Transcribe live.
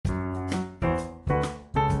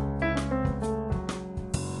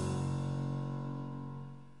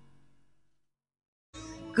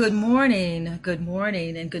Good morning, and good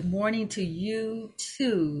morning to you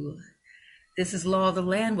too. This is Law of the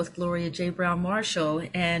Land with Gloria J. Brown Marshall,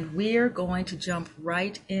 and we're going to jump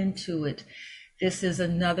right into it. This is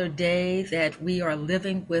another day that we are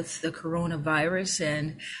living with the coronavirus,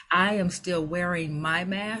 and I am still wearing my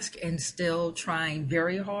mask and still trying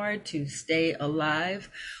very hard to stay alive.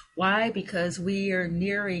 Why? Because we are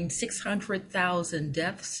nearing 600,000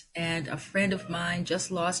 deaths, and a friend of mine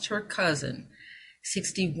just lost her cousin,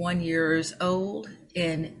 61 years old,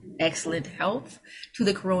 in excellent health, to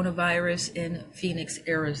the coronavirus in Phoenix,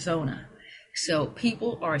 Arizona. So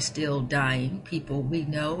people are still dying, people we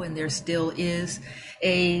know, and there still is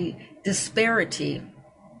a disparity,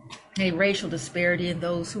 a racial disparity in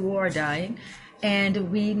those who are dying,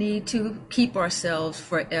 and we need to keep ourselves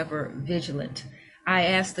forever vigilant. I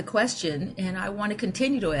asked the question, and I want to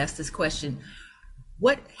continue to ask this question: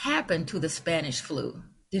 what happened to the Spanish flu?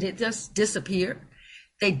 Did it just disappear?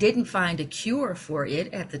 They didn't find a cure for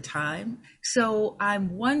it at the time. So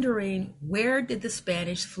I'm wondering, where did the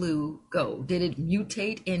Spanish flu go? Did it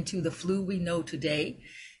mutate into the flu we know today?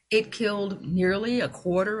 It killed nearly a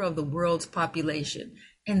quarter of the world's population.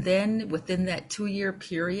 And then within that 2 year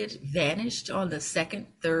period, vanished on the second,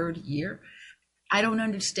 third year. I don't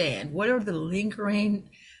understand. What are the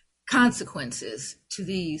lingering consequences to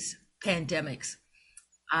these pandemics?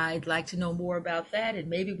 I'd like to know more about that, and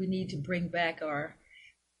maybe we need to bring back our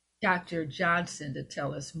Dr. Johnson to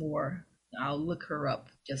tell us more. I'll look her up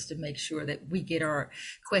just to make sure that we get our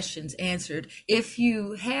questions answered. If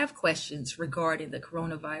you have questions regarding the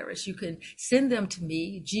coronavirus, you can send them to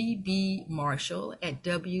me,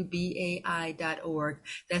 gbmarshall@wbai.org.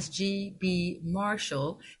 That's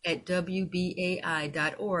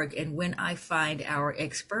gbmarshall@wbai.org. And when I find our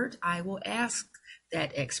expert, I will ask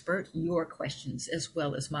that expert your questions as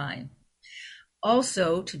well as mine.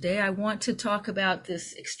 Also, today I want to talk about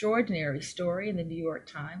this extraordinary story in the New York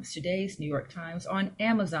Times, today's New York Times, on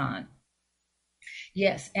Amazon.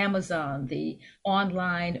 Yes, Amazon, the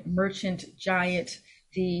online merchant giant,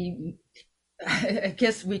 the I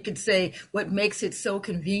guess we could say what makes it so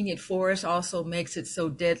convenient for us also makes it so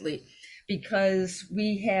deadly, because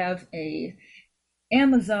we have a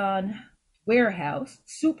Amazon warehouse,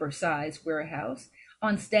 supersized warehouse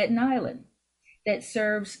on Staten Island that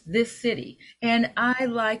serves this city. And I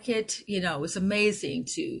like it. It's amazing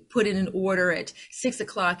to put in an order at 6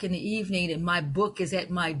 o'clock in the evening and my book is at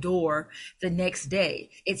my door the next day.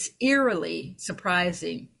 It's eerily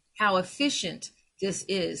surprising how efficient this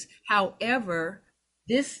is. However,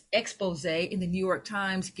 this expose in the New York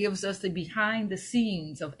Times gives us the behind the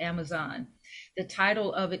scenes of Amazon. The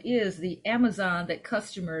title of it is "The Amazon That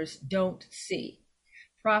Customers Don't See."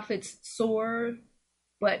 Profits soar,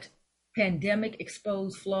 but pandemic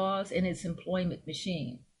exposed flaws in its employment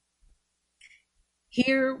machine.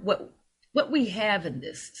 Here, what we have in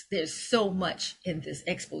this, there's so much in this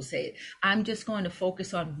expose. I'm just going to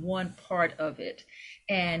focus on one part of it,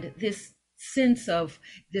 and this sense of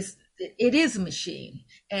this. It is a machine,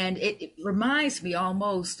 and it reminds me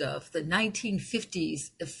almost of the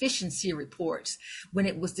 1950s efficiency reports, when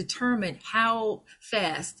it was determined how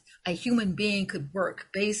fast a human being could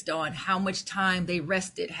work based on how much time they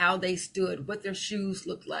rested, how they stood, what their shoes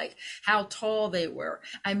looked like, how tall they were.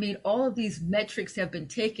 I mean, all of these metrics have been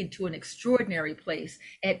taken to an extraordinary place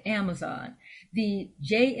at Amazon. The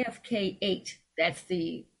JFK 8, that's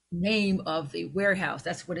the name of the warehouse,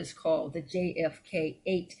 that's what it's called, the JFK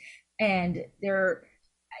 8. And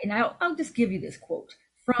I'll just give you this quote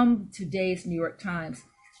from today's New York Times.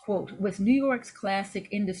 Quote: "With New York's classic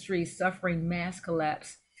industries suffering mass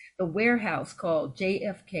collapse, the warehouse called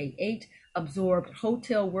JFK 8 absorbed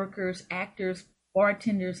hotel workers, actors,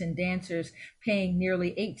 bartenders, and dancers, paying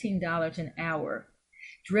nearly $18 an hour,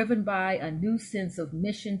 driven by a new sense of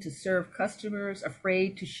mission to serve customers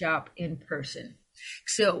afraid to shop in person."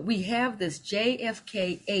 So we have this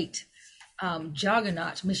JFK 8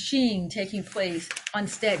 juggernaut machine taking place on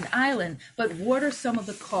Staten Island, but what are some of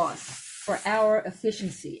the costs for our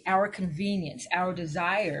efficiency, our convenience, our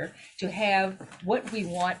desire to have what we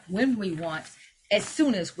want, when we want, as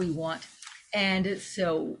soon as we want? And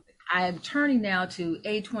so I'm turning now to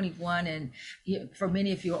A21, and for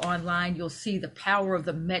many of you online, you'll see the power of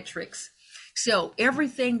the metrics. So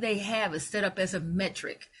everything they have is set up as a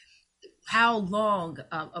metric. How long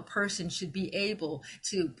a person should be able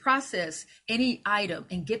to process any item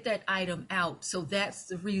and get that item out. So that's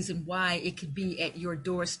the reason why it could be at your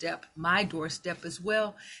doorstep, my doorstep as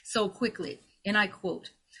well, so quickly. And I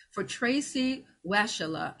quote: "For Tracy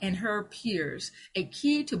Washala and her peers, a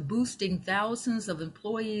key to boosting thousands of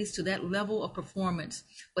employees to that level of performance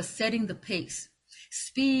was setting the pace.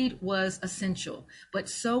 Speed was essential, but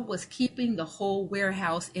so was keeping the whole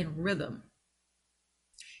warehouse in rhythm.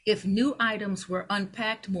 If new items were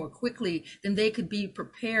unpacked more quickly than they could be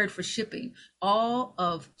prepared for shipping, all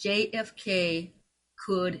of JFK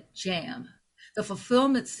could jam. The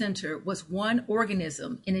fulfillment center was one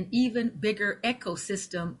organism in an even bigger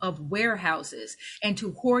ecosystem of warehouses, and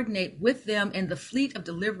to coordinate with them and the fleet of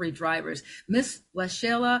delivery drivers, Miss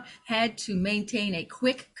Washela had to maintain a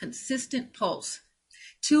quick, consistent pulse.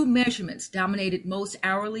 Two measurements dominated most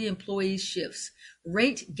hourly employees' shifts.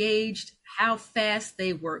 Rate gauged how fast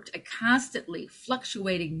they worked, a constantly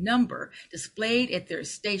fluctuating number displayed at their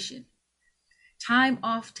station. Time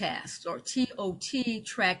off tasks, or TOT,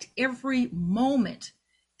 tracked every moment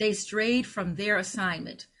they strayed from their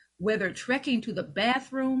assignment, whether trekking to the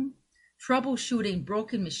bathroom, troubleshooting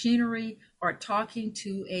broken machinery, or talking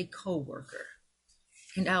to a coworker.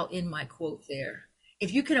 And I'll end my quote there.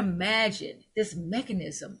 If you can imagine this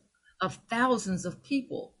mechanism of thousands of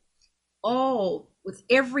people, all with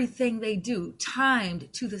everything they do timed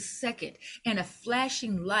to the second, and a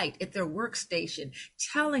flashing light at their workstation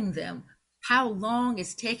telling them how long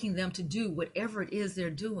it's taking them to do whatever it is they're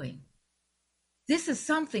doing. This is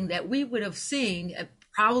something that we would have seen,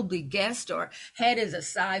 probably guessed or had as a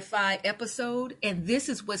sci-fi episode, and this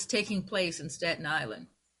is what's taking place in Staten Island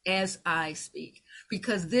as I speak,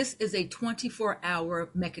 because this is a 24-hour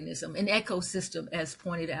mechanism, an ecosystem, as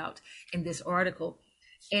pointed out in this article.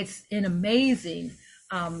 It's an amazing,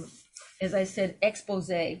 as I said,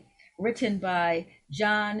 expose written by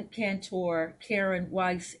John Cantor, Karen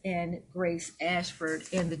Weiss, and Grace Ashford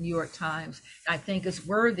in the New York Times. I think is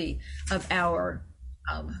worthy of our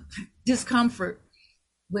discomfort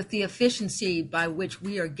with the efficiency by which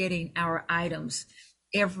we are getting our items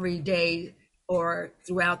every day or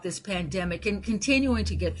throughout this pandemic, and continuing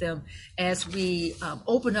to get them as we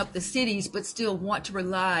open up the cities, but still want to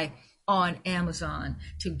rely on Amazon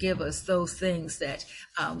to give us those things that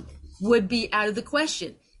would be out of the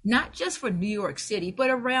question, not just for New York City, but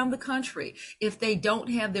around the country, if they don't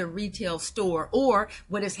have their retail store, or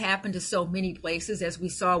what has happened to so many places, as we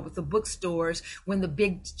saw with the bookstores, when the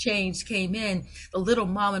big chains came in, the little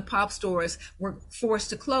mom and pop stores were forced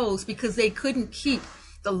to close because they couldn't keep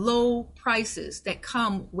the low prices that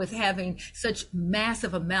come with having such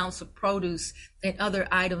massive amounts of produce and other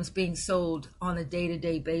items being sold on a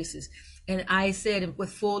day-to-day basis. And I said,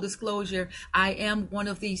 with full disclosure, I am one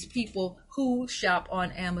of these people who shop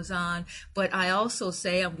on Amazon, but I also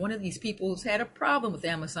say I'm one of these people who's had a problem with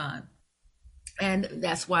Amazon. And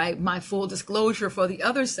that's why my full disclosure for the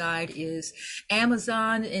other side is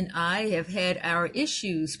Amazon and I have had our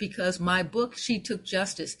issues because my book, She Took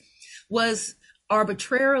Justice, was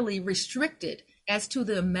arbitrarily restricted as to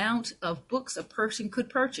the amount of books a person could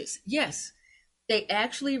purchase. Yes, they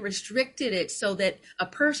actually restricted it so that a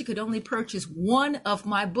person could only purchase one of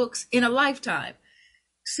my books in a lifetime.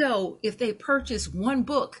 So if they purchased one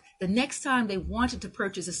book, the next time they wanted to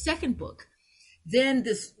purchase a second book, then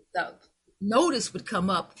this notice would come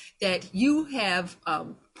up that you have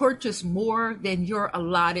purchased more than your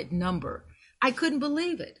allotted number. I couldn't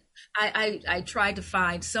believe it. I tried to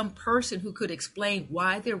find some person who could explain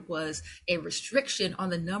why there was a restriction on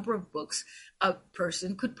the number of books a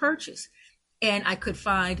person could purchase. And I could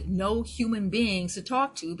find no human beings to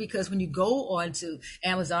talk to, because when you go on to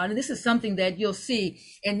Amazon, and this is something that you'll see,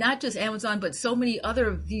 and not just Amazon, but so many other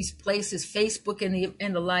of these places, Facebook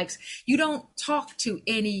and the likes, you don't talk to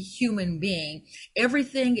any human being.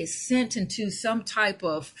 Everything is sent into some type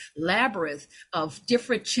of labyrinth of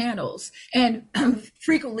different channels and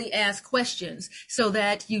frequently asked questions so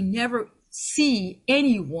that you never see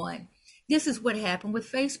anyone. This is what happened with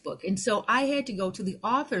Facebook. And so I had to go to the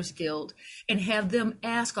Authors Guild and have them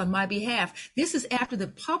ask on my behalf. This is after the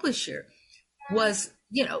publisher was,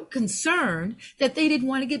 concerned that they didn't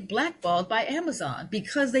want to get blackballed by Amazon,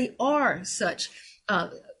 because they are such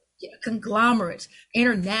a conglomerate,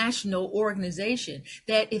 international organization,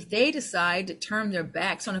 that if they decide to turn their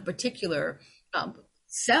backs on a particular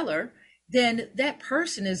seller, then that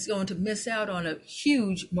person is going to miss out on a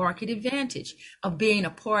huge market advantage of being a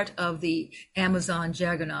part of the Amazon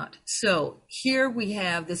juggernaut. So here we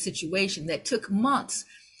have the situation that took months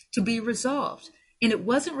to be resolved. And it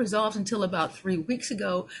wasn't resolved until about 3 weeks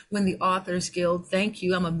ago, when the Authors Guild, thank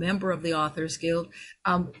you, I'm a member of the Authors Guild,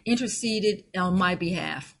 interceded on my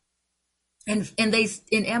behalf. And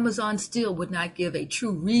Amazon still would not give a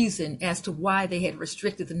true reason as to why they had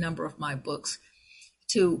restricted the number of my books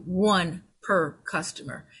to one per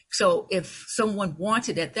customer. So if someone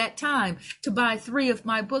wanted at that time to buy 3 of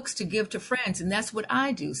my books to give to friends, and that's what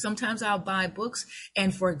I do. Sometimes I'll buy books,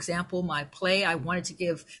 and for example, my play, I wanted to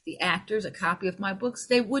give the actors a copy of my books.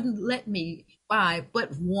 They wouldn't let me buy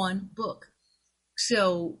but 1 book.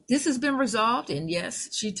 So this has been resolved, and yes,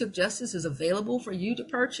 She Took Justice is available for you to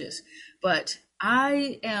purchase. But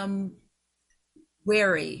I am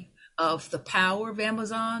wary of the power of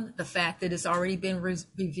Amazon, the fact that it's already been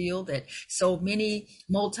revealed that so many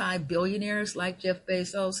multi-billionaires like Jeff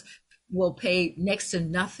Bezos will pay next to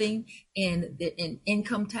nothing in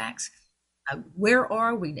income tax. Where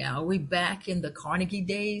are we now? Are we back in the Carnegie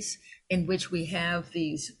days in which we have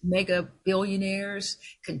these mega billionaires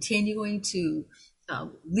continuing to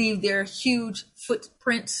leave their huge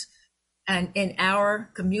footprints and in our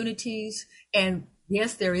communities? And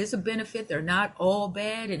yes, there is a benefit. They're not all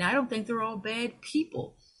bad, and I don't think they're all bad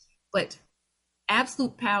people. But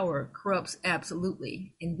absolute power corrupts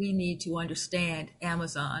absolutely, and we need to understand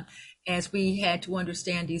Amazon as we had to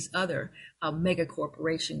understand these other mega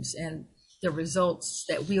corporations and the results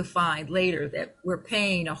that we'll find later that we're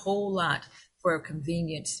paying a whole lot for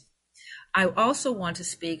convenience. I also want to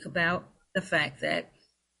speak about the fact that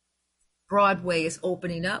Broadway is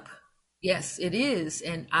opening up. Yes, it is.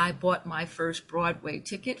 And I bought my first Broadway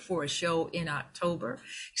ticket for a show in October.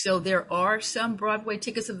 So there are some Broadway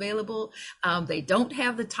tickets available. They don't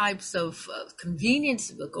have the types of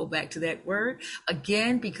convenience, we'll go back to that word,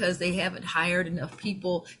 again, because they haven't hired enough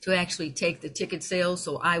people to actually take the ticket sales.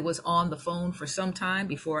 So I was on the phone for some time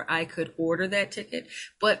before I could order that ticket.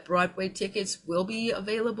 But Broadway tickets will be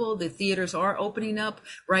available. The theaters are opening up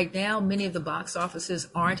right now. Many of the box offices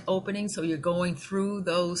aren't opening. So you're going through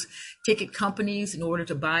those ticket companies in order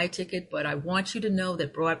to buy a ticket, but I want you to know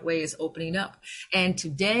that Broadway is opening up. And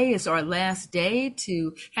today is our last day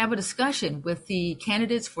to have a discussion with the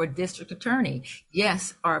candidates for district attorney.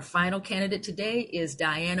 Yes, our final candidate today is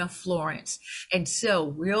Diana Florence. And so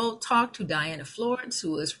we'll talk to Diana Florence,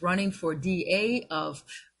 who is running for DA of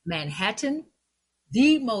Manhattan,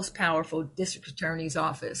 the most powerful district attorney's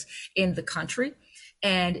office in the country.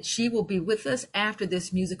 And she will be with us after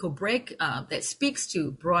this musical break that speaks to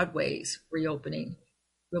Broadway's reopening.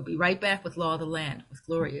 We'll be right back with Law of the Land with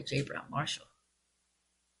Gloria J. Brown Marshall.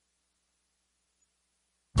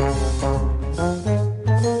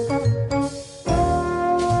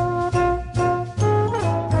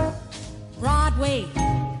 Broadway,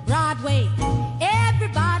 Broadway,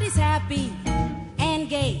 everybody's happy and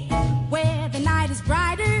gay, where the night is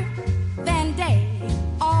brighter than day,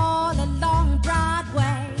 all along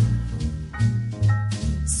Broadway.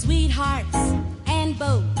 Sweethearts and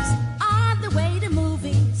beaux on the way to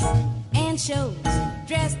movies and shows,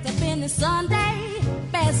 dressed up in the Sunday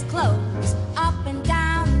best clothes, up and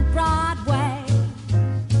down Broadway.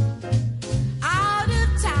 Out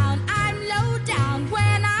of town, I'm low down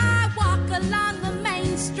when I walk along the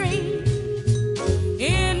main street.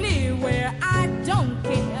 Anywhere, I don't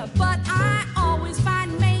care, but I always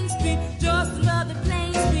find Main Street just another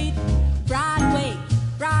plain street. Broadway,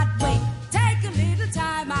 Broadway, take a little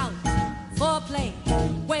time out for play,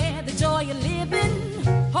 where the joy of living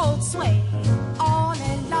holds sway all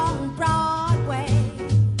along Broadway.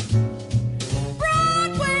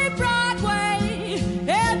 Broadway, Broadway,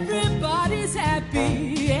 everybody's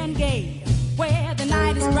happy and gay, where the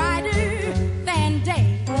night is brighter than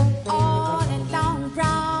day, all along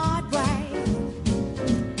Broadway.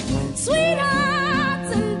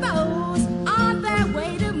 Sweethearts and beaux on their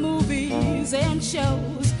way to movies and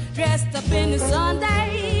shows, dressed up in the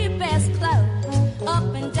Sunday best clothes,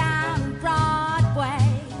 up and down Broadway.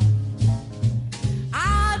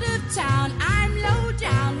 Out of town, I'm low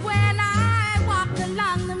down when I walk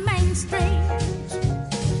along the main street.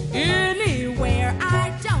 Anywhere,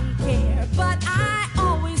 I don't care, but I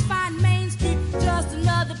always find Main Street just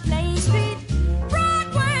another plain street.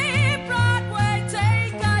 Broadway, Broadway,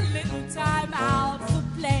 take a little time out for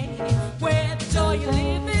play, where the joy of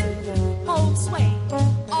living holds sway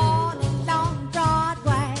all along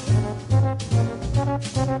Broadway.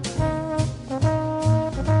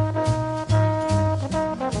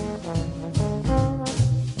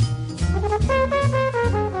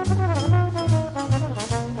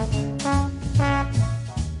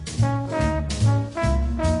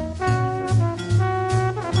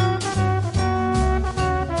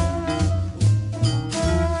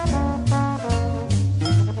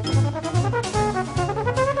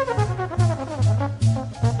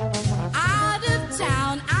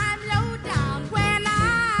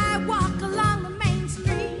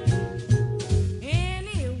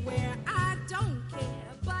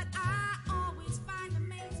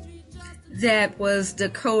 That was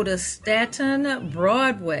Dakota Staton,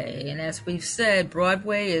 Broadway. And as we've said,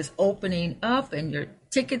 Broadway is opening up and your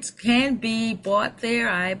tickets can be bought there.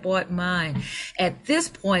 I bought mine. At this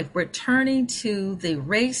point, we're turning to the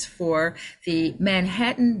race for the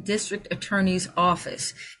Manhattan District Attorney's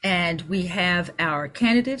Office. And we have our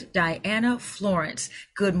candidate, Diana Florence.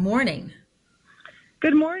 Good morning.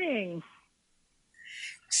 Good morning.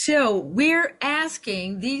 So we're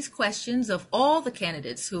asking these questions of all the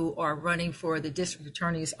candidates who are running for the district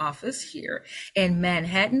attorney's office here in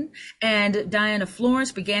Manhattan. And Diana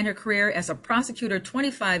Florence began her career as a prosecutor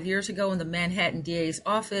 25 years ago in the Manhattan DA's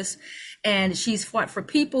office. And she's fought for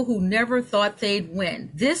people who never thought they'd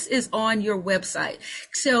win. This is on your website.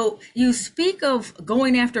 So you speak of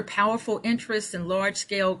going after powerful interests and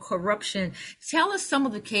large-scale corruption. Tell us some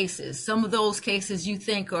of the cases, some of those cases you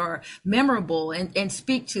think are memorable, and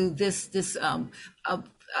speak to this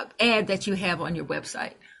ad that you have on your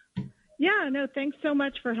website. Yeah, no, thanks so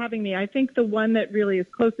much for having me. I think the one that really is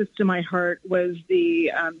closest to my heart was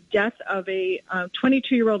the death of a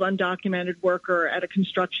 22-year-old undocumented worker at a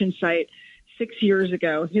construction site 6 years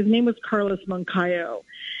ago. His name was Carlos Moncayo.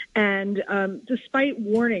 And despite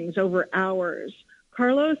warnings over hours,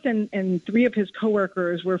 Carlos and three of his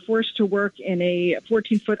coworkers were forced to work in a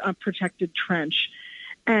 14-foot unprotected trench.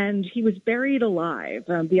 And he was buried alive.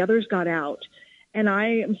 The others got out. And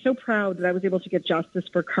I am so proud that I was able to get justice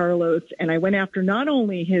for Carlos. And I went after not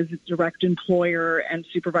only his direct employer and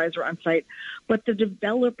supervisor on site, but the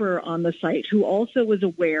developer on the site, who also was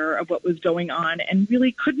aware of what was going on and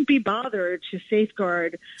really couldn't be bothered to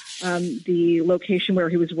safeguard the location where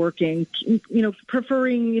he was working,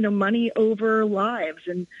 preferring, money over lives.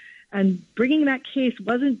 And bringing that case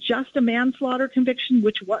wasn't just a manslaughter conviction,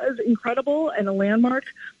 which was incredible and a landmark,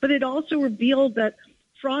 but it also revealed that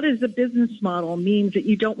fraud as a business model means that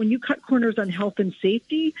when you cut corners on health and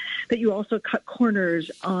safety, that you also cut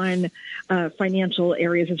corners on financial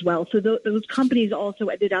areas as well. So those companies also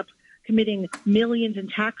ended up committing millions in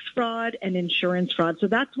tax fraud and insurance fraud. So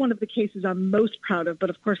that's one of the cases I'm most proud of.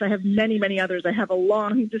 But of course, I have many, many others. I have a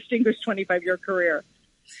long, distinguished 25-year career.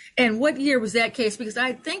 And what year was that case? Because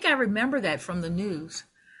I think I remember that from the news.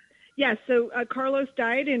 Yes, so Carlos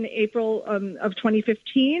died in April of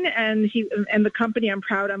 2015, and the company, I'm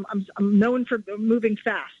proud, I'm known for moving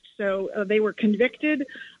fast. So they were convicted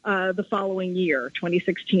the following year,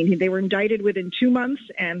 2016. They were indicted within 2 months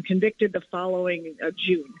and convicted the following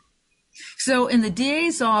June. So in the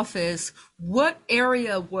DA's office, what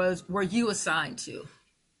area were you assigned to?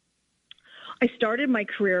 I started my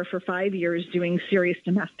career for 5 years doing serious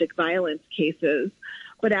domestic violence cases.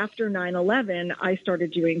 But after 9/11, I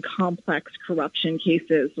started doing complex corruption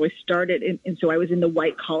cases. So I started, so I was in the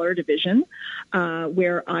white collar division,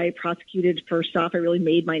 where I prosecuted. First off, I really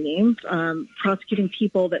made my name prosecuting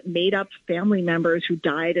people that made up family members who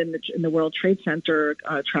died in the World Trade Center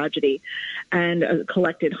tragedy, and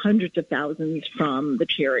collected hundreds of thousands from the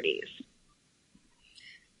charities.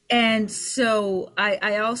 And so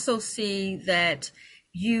I also see that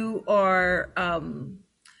you are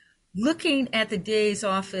looking at the DA's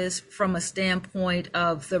office from a standpoint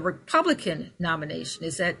of the Republican nomination.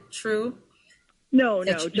 Is that true? No,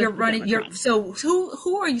 you're running. So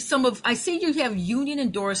who are you? I see you have union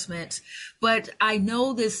endorsements, but I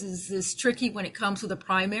know this is tricky when it comes to the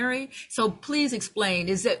primary. So please explain.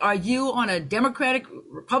 Are you on a Democratic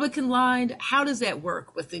Republican line? How does that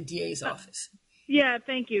work with the DA's office? Yeah,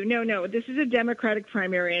 thank you. No, this is a Democratic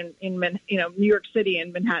primary in New York City,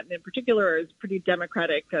 and Manhattan in particular is a pretty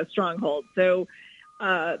Democratic stronghold. So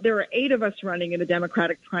there are 8 of us running in the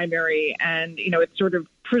Democratic primary, and it's sort of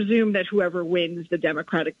presumed that whoever wins the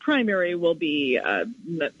Democratic primary will be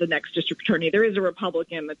the next district attorney. There is a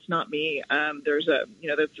Republican that's not me. There's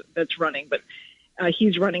that's running, but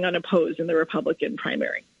he's running unopposed in the Republican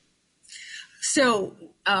primary. So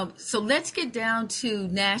let's get down to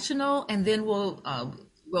national, and then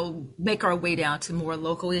we'll make our way down to more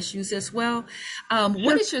local issues as well.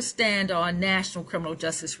 What is your stand on national criminal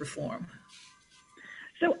justice reform?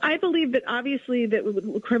 So I believe that obviously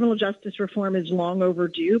that criminal justice reform is long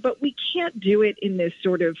overdue, but we can't do it in this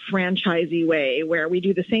sort of franchisey way where we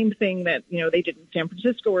do the same thing that, they did in San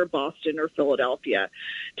Francisco or Boston or Philadelphia.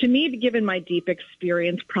 To me, given my deep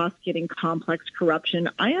experience prosecuting complex corruption,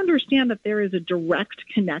 I understand that there is a direct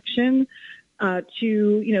connection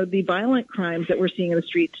to, the violent crimes that we're seeing in the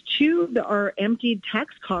streets, to our emptied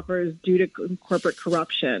tax coffers due to corporate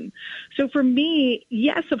corruption. So for me,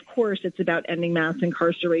 yes, of course, it's about ending mass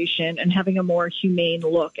incarceration and having a more humane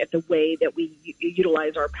look at the way that we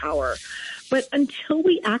utilize our power. But until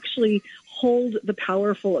we actually hold the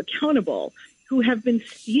powerful accountable, who have been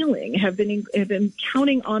stealing, have been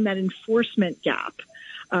counting on that enforcement gap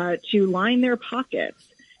to line their pockets.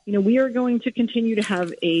 We are going to continue to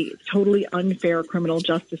have a totally unfair criminal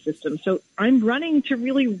justice system. So I'm running to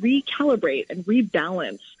really recalibrate and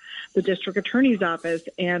rebalance the district attorney's office.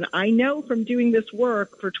 And I know from doing this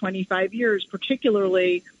work for 25 years,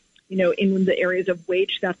 particularly, in the areas of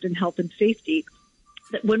wage theft and health and safety,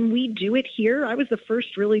 that when we do it here, I was the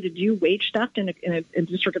first really to do wage theft in a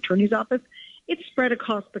district attorney's office. It's spread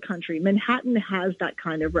across the country. Manhattan has that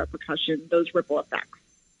kind of repercussion, those ripple effects.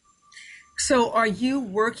 So are you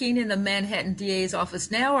working in the Manhattan DA's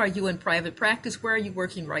office now? Or are you in private practice? Where are you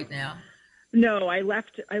working right now? No, I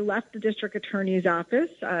left the district attorney's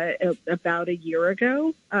office about a year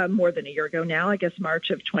ago, more than a year ago now, I guess March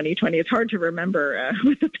of 2020. It's hard to remember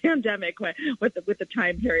with the pandemic, with the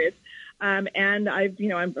time periods. And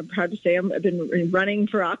I'm proud to say I've been running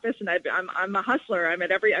for office, and I'm a hustler. I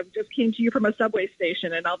just came to you from a subway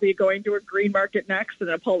station, and I'll be going to a green market next and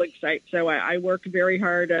a polling site. So I work very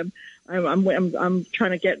hard. I'm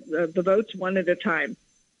trying to get the votes one at a time.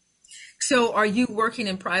 So are you working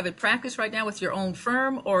in private practice right now with your own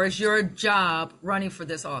firm, or is your job running for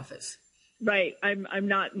this office? Right. I'm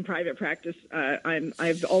not in private practice.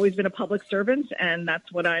 I've always been a public servant, and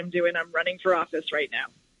that's what I'm doing. I'm running for office right now.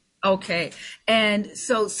 Okay. And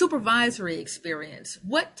so supervisory experience,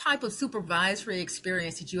 what type of supervisory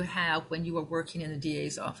experience did you have when you were working in the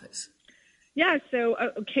DA's office? Yeah, so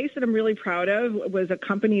a case that I'm really proud of was a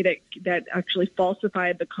company that actually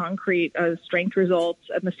falsified the concrete strength results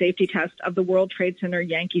and the safety test of the World Trade Center,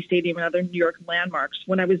 Yankee Stadium, and other New York landmarks.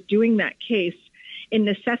 When I was doing that case, it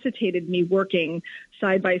necessitated me working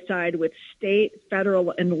side by side with state,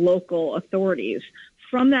 federal, and local authorities.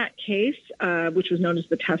 From that case, which was known as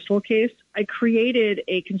the Testwell case, I created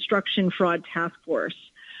a construction fraud task force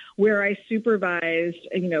where I supervised,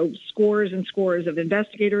 scores and scores of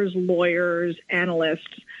investigators, lawyers,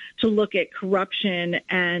 analysts to look at corruption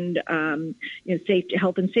and safety,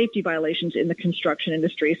 health and safety violations in the construction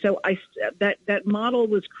industry. So that model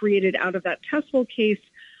was created out of that Testwell case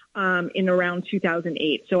in around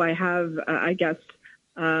 2008. So I have,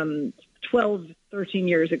 12, 13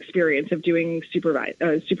 years experience of doing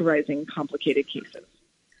supervising complicated cases.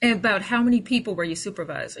 And about how many people were you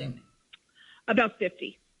supervising? About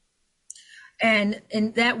 50. And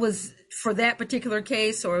that was for that particular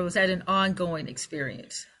case, or was that an ongoing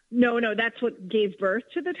experience? No, that's what gave birth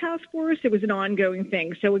to the task force. It was an ongoing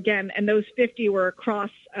thing. So again, and those 50 were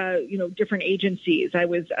across, different agencies. I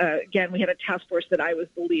was, we had a task force that I was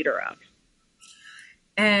the leader of.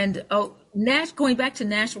 And going back to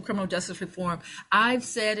national criminal justice reform, I've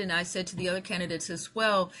said, and I said to the other candidates as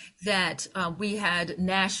well, that we had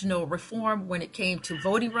national reform when it came to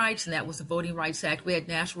voting rights, and that was the Voting Rights Act. We had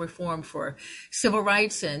national reform for civil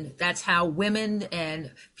rights, and that's how women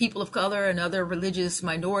and people of color and other religious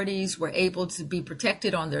minorities were able to be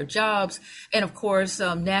protected on their jobs. And of course,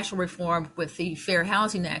 national reform with the Fair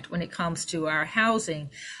Housing Act when it comes to our housing.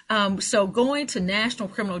 So going to national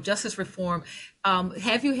criminal justice reform,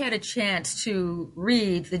 have you had a chance to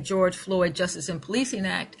read the George Floyd Justice and Policing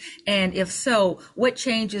Act? And if so, what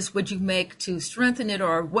changes would you make to strengthen it,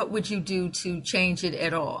 or what would you do to change it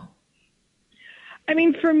at all? I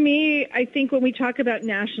mean, for me, I think when we talk about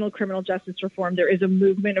national criminal justice reform, there is a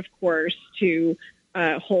movement, of course, to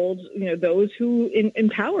hold, those who in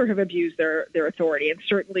power have abused their authority. And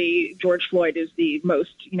certainly George Floyd is the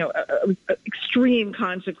most, extreme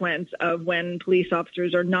consequence of when police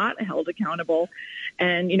officers are not held accountable.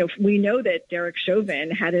 And, we know that Derek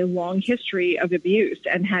Chauvin had a long history of abuse,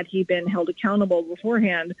 and had he been held accountable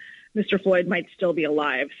beforehand, Mr. Floyd might still be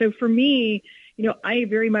alive. So for me, I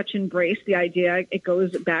very much embrace the idea. It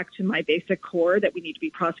goes back to my basic core that we need to be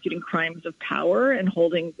prosecuting crimes of power and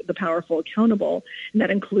holding the powerful accountable, and that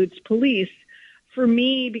includes police. For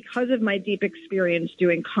me, because of my deep experience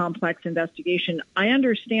doing complex investigation, I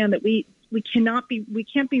understand that we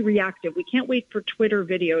can't be reactive. We can't wait for Twitter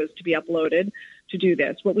videos to be uploaded to do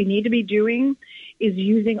this. What we need to be doing is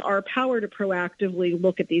using our power to proactively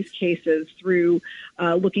look at these cases through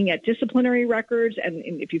looking at disciplinary records. And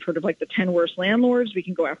if you've heard of the 10 worst landlords, we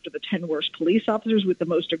can go after the 10 worst police officers with the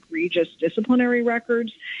most egregious disciplinary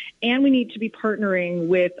records. And we need to be partnering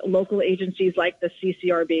with local agencies like the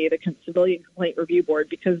CCRB, the Civilian Complaint Review Board,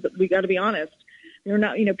 because we got to be honest, they're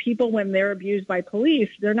not, people, when they're abused by police,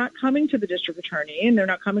 they're not coming to the district attorney, and they're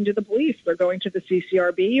not coming to the police. They're going to the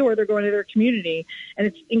CCRB, or they're going to their community. And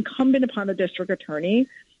it's incumbent upon the district attorney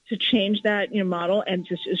to change that model and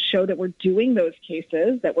to show that we're doing those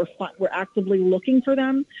cases, that we're actively looking for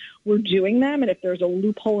them, we're doing them, and if there's a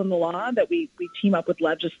loophole in the law, that we team up with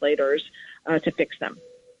legislators to fix them.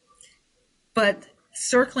 But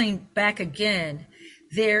circling back again,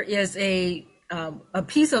 there is a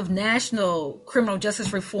piece of national criminal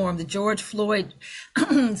justice reform, the George Floyd,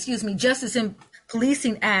 Justice in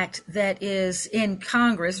Policing Act, that is in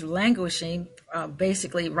Congress, languishing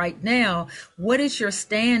basically right now. What is your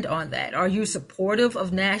stand on that? Are you supportive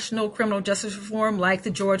of national criminal justice reform like the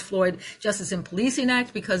George Floyd Justice in Policing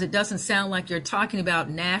Act? Because it doesn't sound like you're talking about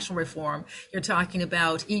national reform. You're talking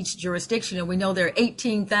about each jurisdiction. And we know there are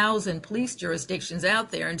 18,000 police jurisdictions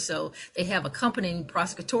out there. And so they have accompanying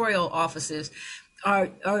prosecutorial offices.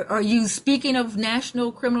 Are you speaking of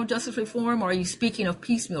national criminal justice reform, or are you speaking of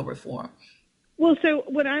piecemeal reform? Well, so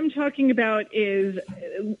what I'm talking about is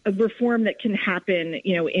a reform that can happen,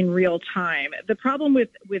 in real time. The problem with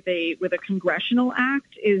a congressional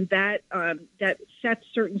act is that that sets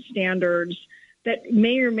certain standards that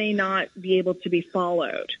may or may not be able to be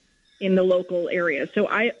followed in the local area. So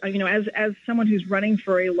as someone who's running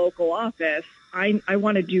for a local office, I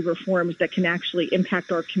want to do reforms that can actually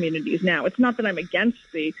impact our communities now. It's not that I'm against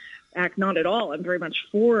the act, not at all. I'm very much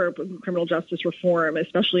for criminal justice reform,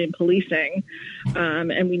 especially in policing,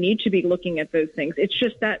 and we need to be looking at those things. It's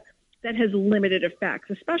just that has limited effects,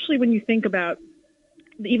 especially when you think about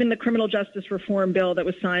even the criminal justice reform bill that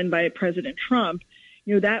was signed by President Trump.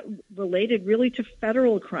 That related really to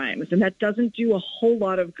federal crimes, and that doesn't do a whole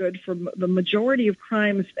lot of good for the majority of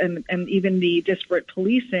crimes, and even the disparate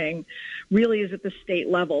policing really is at the state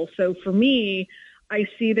level. So for me, I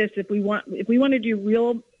see this, if we want to do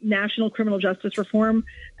real national criminal justice reform,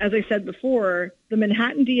 as I said before, the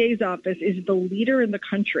Manhattan DA's office is the leader in the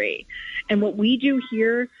country. And what we do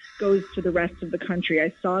here goes to the rest of the country.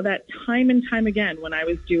 I saw that time and time again when I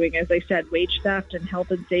was doing, as I said, wage theft and health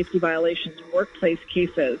and safety violations, workplace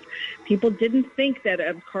cases. People didn't think that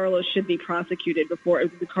Carlos should be prosecuted before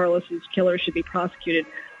Carlos's killer should be prosecuted.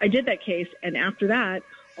 I did that case, and after that,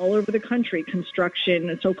 all over the country, construction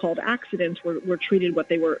and so-called accidents were treated what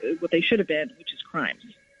they should have been, which is crimes.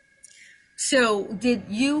 So did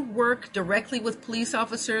you work directly with police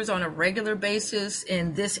officers on a regular basis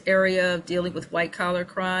in this area of dealing with white-collar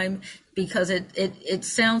crime? Because it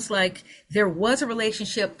sounds like there was a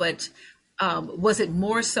relationship, but was it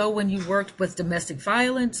more so when you worked with domestic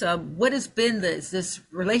violence? What has been this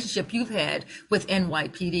relationship you've had with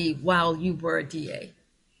NYPD while you were a DA?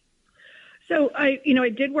 So I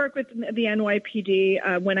did work with the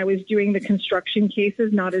NYPD when I was doing the construction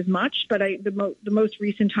cases, not as much, but the most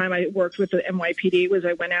recent time I worked with the NYPD was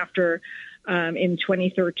I went after in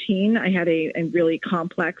 2013. I had a really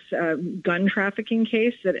complex gun trafficking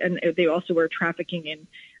case and they also were trafficking in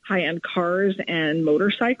high-end cars and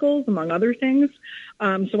motorcycles, among other things.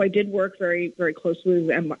 So I did work very, very closely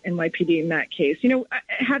with NYPD in that case.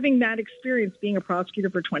 Having that experience being a prosecutor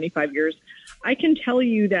for 25 years, I can tell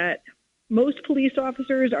you that most police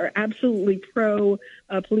officers are absolutely pro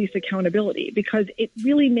police accountability because it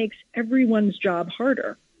really makes everyone's job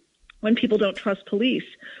harder when people don't trust police,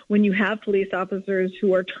 when you have police officers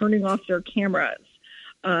who are turning off their cameras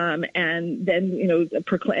and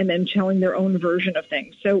then telling their own version of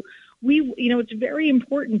things. So it's very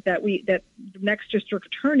important that the next district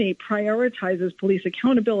attorney prioritizes police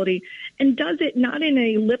accountability and does it not in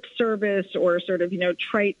a lip service or sort of,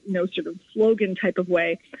 trite, sort of slogan type of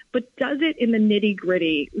way, but does it in the nitty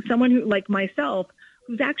gritty. Someone who, like myself,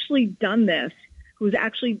 who's actually done this, who's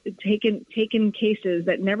actually taken cases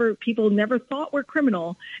that people never thought were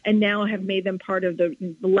criminal and now have made them part of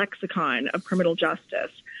the lexicon of criminal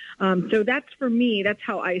justice. So that's, for me, that's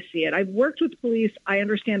how I see it. I've worked with police. I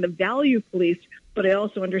understand the value of police, but I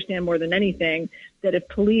also understand more than anything that if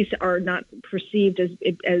police are not perceived as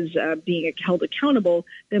being held accountable,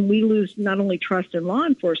 then we lose not only trust in law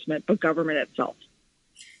enforcement, but government itself.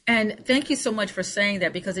 And thank you so much for saying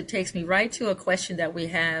that, because it takes me right to a question that we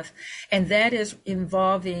have, and that is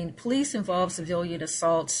involving police-involved civilian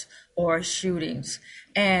assaults or shootings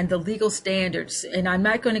and the legal standards. And I'm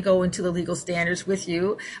not going to go into the legal standards with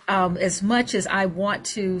you as much as I want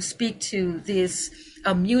to speak to this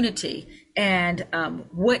immunity and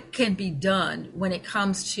what can be done when it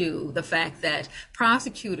comes to the fact that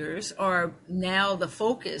prosecutors are now the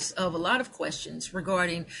focus of a lot of questions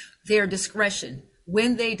regarding their discretion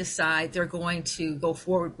when they decide they're going to go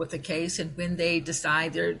forward with a case and when they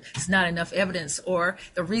decide there's not enough evidence or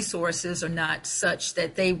the resources are not such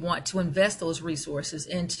that they want to invest those resources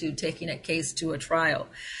into taking a case to a trial.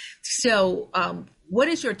 So what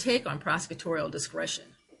is your take on prosecutorial discretion?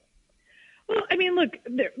 Well, I mean, look,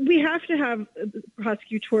 we have to have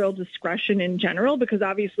prosecutorial discretion in general because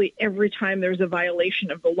obviously every time there's a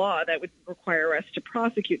violation of the law that would require us to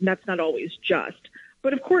prosecute, and that's not always just.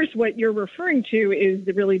 But of course, what you're referring to is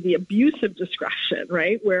really the abuse of discretion,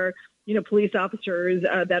 right? Where police officers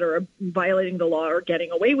that are violating the law are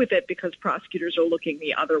getting away with it because prosecutors are looking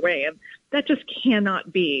the other way. And that just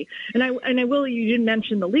cannot be. And I will, you didn't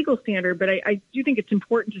mention the legal standard, but I do think it's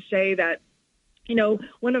important to say that,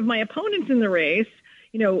 one of my opponents in the race,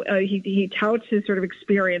 he touts his sort of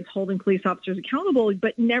experience holding police officers accountable,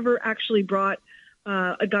 but never actually got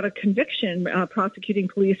a conviction prosecuting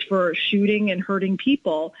police for shooting and hurting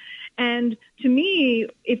people. And to me,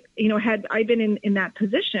 if, had I been in that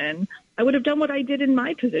position, I would have done what I did in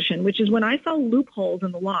my position, which is when I saw loopholes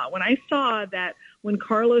in the law, when I saw that when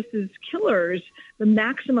Carlos's killers, the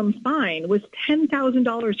maximum fine was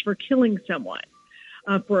 $10,000 for killing someone.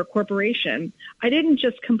 For a corporation, I didn't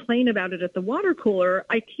just complain about it at the water cooler.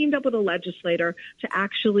 I teamed up with a legislator to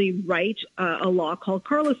actually write a law called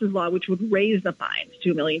Carlos's Law, which would raise the fines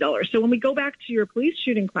to $1 million. So when we go back to your police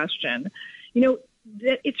shooting question,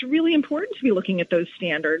 that it's really important to be looking at those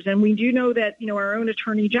standards. And we do know that, our own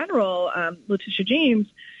Attorney General, Letitia James,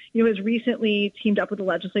 has recently teamed up with the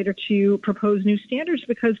legislator to propose new standards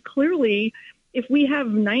because clearly if we have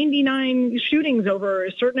 99 shootings over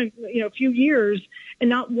a certain, few years and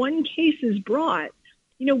not one case is brought,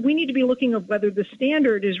 we need to be looking at whether the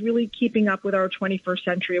standard is really keeping up with our 21st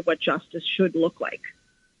century of what justice should look like.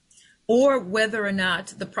 Or whether or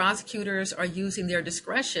not the prosecutors are using their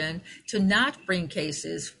discretion to not bring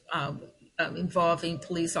cases involving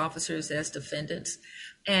police officers as defendants.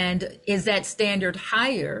 And is that standard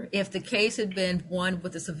higher if the case had been won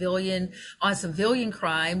with a civilian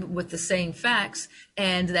crime with the same facts,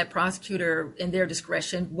 and that prosecutor in their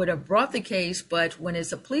discretion would have brought the case, but when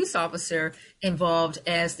it's a police officer involved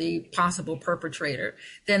as the possible perpetrator,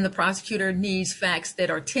 then the prosecutor needs facts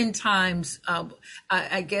that are 10 times,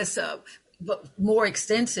 more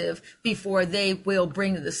extensive before they will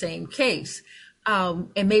bring the same case.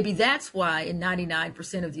 And maybe that's why in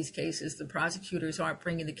 99% of these cases, the prosecutors aren't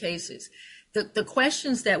bringing the cases. The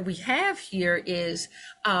questions that we have here is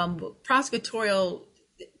prosecutorial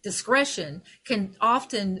discretion can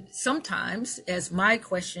often, sometimes, as my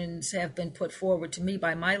questions have been put forward to me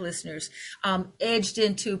by my listeners, edged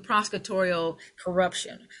into prosecutorial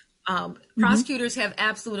corruption. Prosecutors have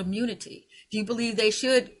absolute immunity. Do you believe they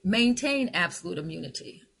should maintain absolute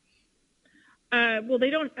immunity? Well, I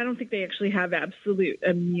don't think they actually have absolute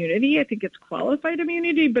immunity. I think it's qualified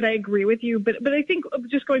immunity, but I agree with you. But I think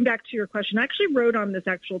just going back to your question, I actually wrote on this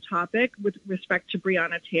actual topic with respect to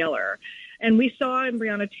Breonna Taylor. And we saw in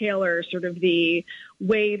Breonna Taylor sort of the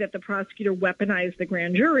way that the prosecutor weaponized the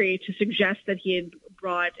grand jury to suggest that he had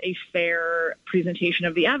brought a fair presentation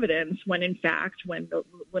of the evidence when, in fact, when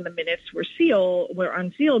the minutes were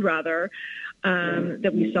unsealed,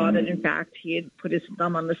 that we saw that, in fact, he had put his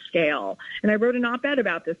thumb on the scale. And I wrote an op-ed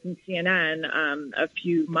about this in CNN a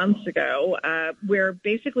few months ago, where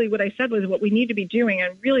basically what I said was what we need to be doing,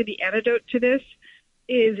 and really the antidote to this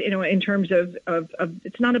is, in terms of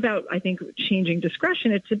it's not about, I think, changing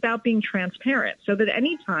discretion. It's about being transparent so that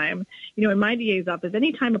any time, in my DA's office,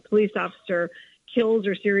 anytime a police officer kills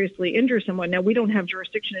or seriously injures someone, now we don't have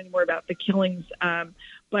jurisdiction anymore about the killings,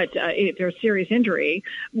 but if there's serious injury,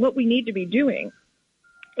 what we need to be doing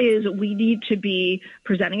is we need to be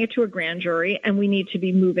presenting it to a grand jury, and we need to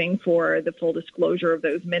be moving for the full disclosure of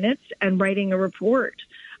those minutes and writing a report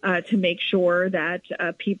to make sure that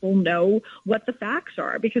people know what the facts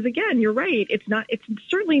are. Because again, you're right. It's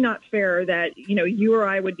certainly not fair that, you or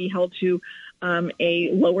I would be held to a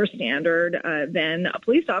lower standard than a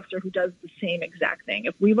police officer who does the same exact thing.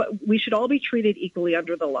 If we should all be treated equally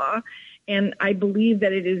under the law. And I believe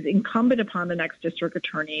that it is incumbent upon the next district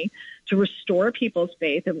attorney to restore people's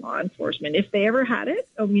faith in law enforcement. If they ever had it,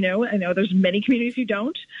 I know there's many communities who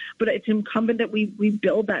don't, but it's incumbent that we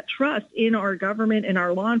build that trust in our government and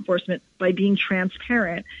our law enforcement by being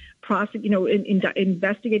transparent,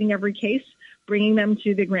 investigating every case, bringing them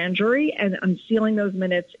to the grand jury, and unsealing those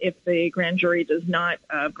minutes if the grand jury does not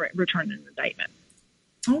return an indictment.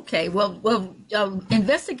 Okay, well,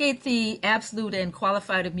 investigate the absolute and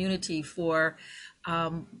qualified immunity for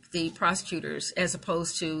the prosecutors as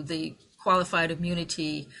opposed to the qualified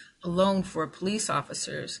immunity alone for police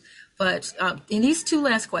officers. But in these two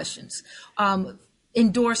last questions,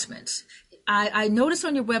 endorsements. I noticed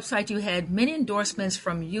on your website you had many endorsements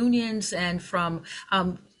from unions and from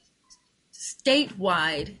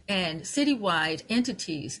statewide and citywide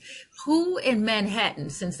entities. Who in Manhattan,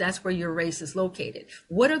 since that's where your race is located,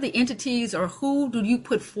 what are the entities, or who do you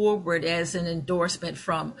put forward as an endorsement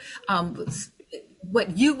from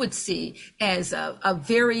what you would see as a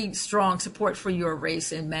very strong support for your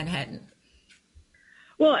race in Manhattan?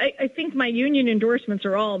 Well, I think my union endorsements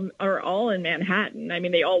are all in Manhattan. I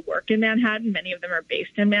mean, they all work in Manhattan. Many of them are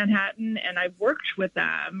based in Manhattan, and I've worked with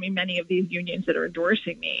them. I mean, many of these unions that are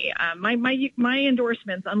endorsing me. My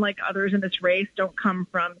endorsements, unlike others in this race, don't come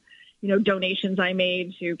from donations I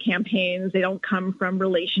made to campaigns. They don't come from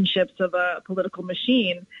relationships of a political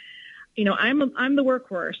machine. I'm the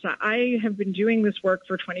workhorse. I have been doing this work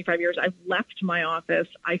for 25 years. I've left my office.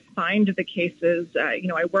 I find the cases.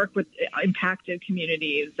 I work with impacted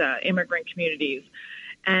communities, immigrant communities.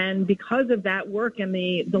 And because of that work and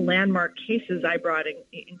the landmark cases I brought in,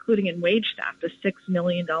 including in wage theft, a $6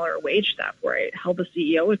 million wage theft where I held the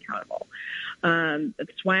CEO accountable.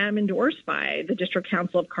 That's why I'm endorsed by the District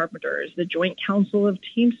Council of Carpenters, the Joint Council of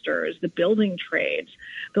Teamsters, the building trades,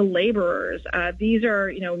 the laborers. These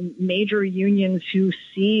are, major unions who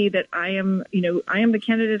see that I am the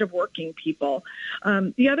candidate of working people.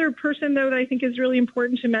 The other person, though, that I think is really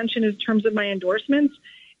important to mention in terms of my endorsements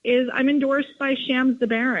is I'm endorsed by Shams the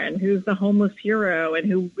Baron, who's the homeless hero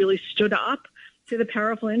and who really stood up to the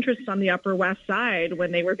powerful interests on the Upper West Side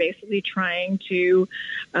when they were basically trying to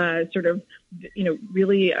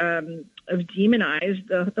really demonize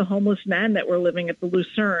the homeless men that were living at the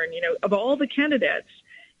Lucerne. Of all the candidates,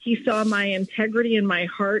 he saw my integrity and my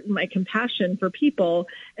heart and my compassion for people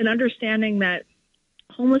and understanding that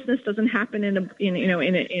homelessness doesn't happen in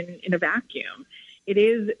a vacuum. It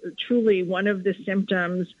is truly one of the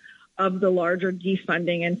symptoms of the larger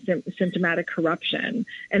defunding and symptomatic corruption.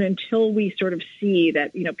 And until we sort of see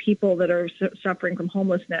that, people that are suffering from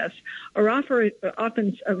homelessness are often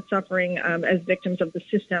suffering as victims of the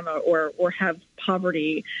system or have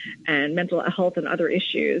poverty and mental health and other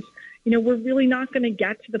issues, we're really not going to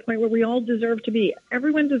get to the point where we all deserve to be.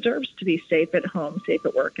 Everyone deserves to be safe at home, safe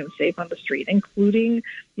at work, and safe on the street, including,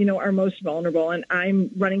 our most vulnerable. And I'm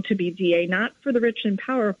running to be DA, not for the rich and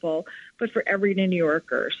powerful, but for everyday New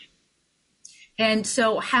Yorkers. And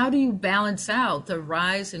so how do you balance out the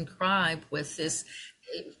rise in crime with this?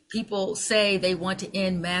 People say they want to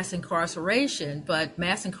end mass incarceration, but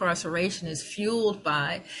mass incarceration is fueled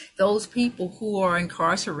by those people who are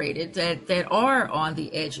incarcerated that are on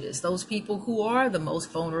the edges, those people who are the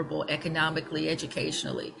most vulnerable economically,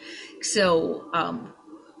 educationally. So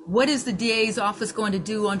what is the DA's office going to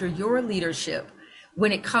do under your leadership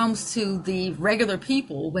when it comes to the regular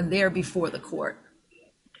people when they're before the court?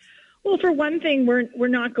 Well, for one thing, we're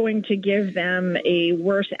not going to give them a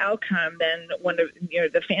worse outcome than one of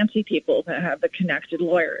the fancy people that have the connected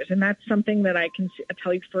lawyers, and that's something that I can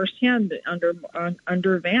tell you firsthand that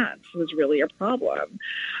under Vance was really a problem.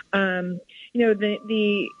 The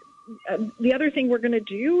other thing we're going to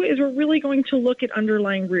do is we're really going to look at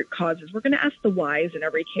underlying root causes. We're going to ask the whys in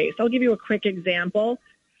every case. I'll give you a quick example.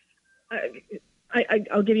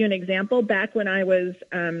 I'll give you an example. Back when I was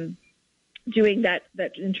doing that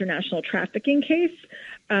international trafficking case,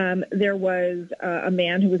 there was a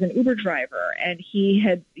man who was an Uber driver, and I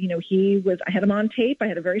had him on tape. I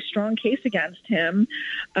had a very strong case against him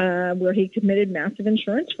where he committed massive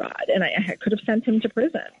insurance fraud, and I could have sent him to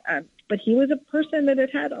prison. But he was a person that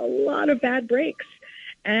had a lot of bad breaks,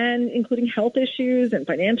 and including health issues and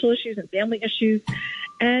financial issues and family issues.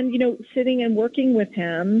 And, sitting and working with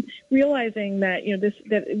him, realizing that,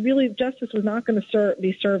 that really justice was not going to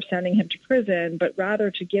be served sending him to prison, but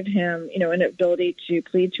rather to give him, an ability to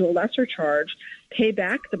plead to a lesser charge, pay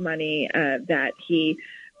back the money that he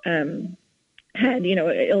had,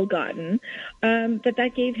 ill-gotten,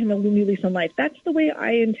 that gave him a new lease on life. That's the way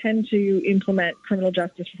I intend to implement criminal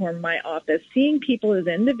justice reform in my office, seeing people as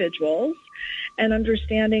individuals and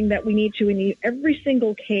understanding that we need to, in every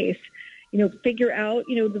single case, figure out,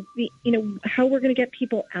 how we're going to get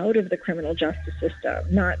people out of the criminal justice system,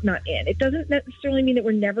 not in. It doesn't necessarily mean that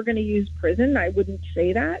we're never going to use prison. I wouldn't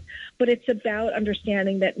say that, but it's about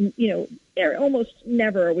understanding that, almost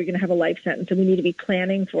never are we going to have a life sentence, and we need to be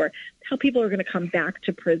planning for how people are going to come back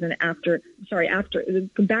to prison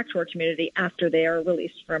come back to our community after they are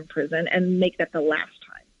released from prison, and make that the last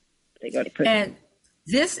time they go to prison. And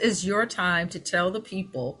this is your time to tell the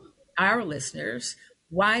people, our listeners,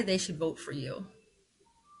 why they should vote for you.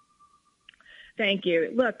 Thank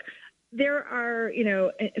you. Look, there are,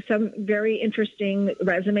 some very interesting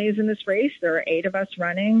resumes in this race. There are 8 of us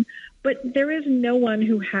running, but there is no one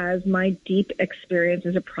who has my deep experience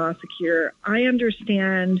as a prosecutor. I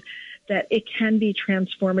understand that it can be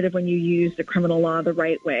transformative when you use the criminal law the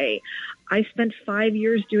right way. I spent 5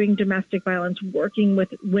 years doing domestic violence, working with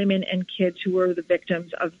women and kids who were the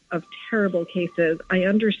victims of terrible cases. I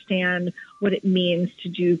understand what it means to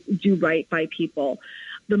do right by people.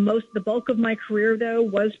 The bulk of my career, though,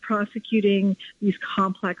 was prosecuting these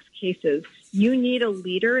complex cases, You need a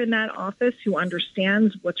leader in that office who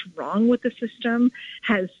understands what's wrong with the system,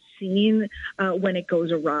 has seen when it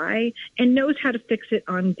goes awry, and knows how to fix it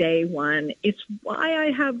on day one. It's why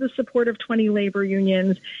I have the support of 20 labor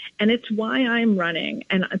unions, and it's why I'm running,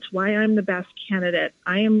 and it's why I'm the best candidate.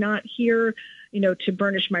 I am not here to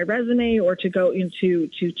burnish my resume or to go into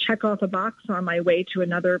to check off a box on my way to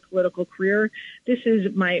another political career. This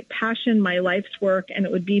is my passion, my life's work, and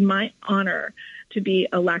it would be my honor to be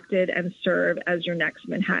elected and serve as your next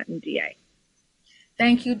Manhattan DA.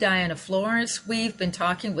 Thank you, Diana Florence. We've been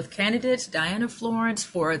talking with candidate Diana Florence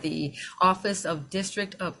for the office of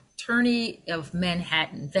District Attorney of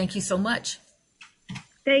Manhattan. Thank you so much.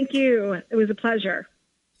 Thank you. It was a pleasure.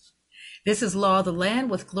 This is Law of the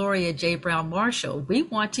Land with Gloria J. Brown Marshall. We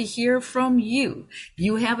want to hear from you.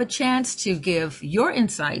 You have a chance to give your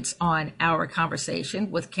insights on our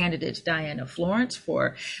conversation with candidate Diana Florence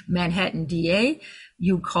for Manhattan DA.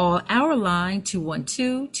 You call our line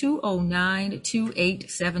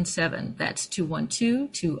 212-209-2877. That's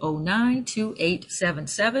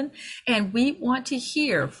 212-209-2877. And we want to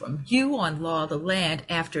hear from you on Law of the Land.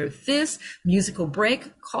 After this musical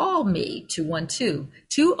break, call me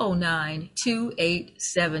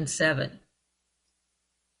 212-209-2877.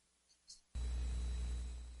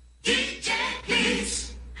 DJ,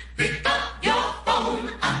 please pick up your phone.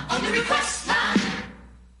 I'm on the request line.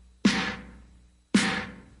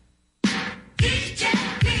 DJ,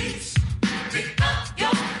 please pick up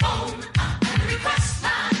your phone. I'm on the request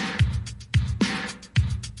line.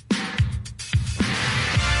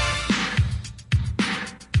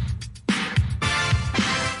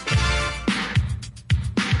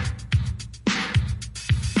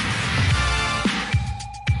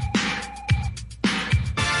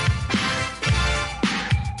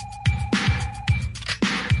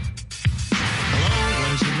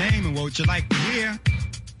 What would you like to hear?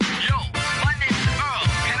 Yo, my name's Earl.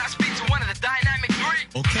 Can I speak to one of the Dynamic Three?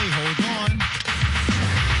 Okay, hold on.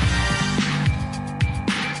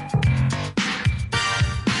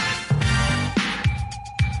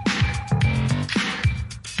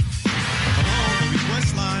 Hello, the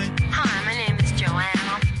request line. Hi, my name is Joanne.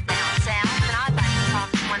 I'm from down south, and I'd like to talk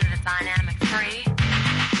to one of the Dynamic Three.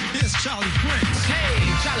 Here's Charlie Prince. Hey,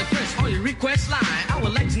 Charlie Prince, on your request line. I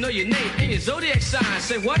would like to know your name and your zodiac sign.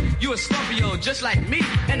 Say what? You a Scorpio just like me,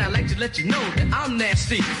 and I'd like to let you know that I'm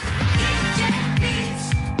nasty. DJ,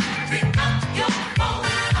 please pick up your phone.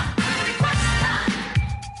 I'm on the request line.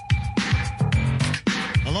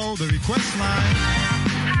 Hello, the request line.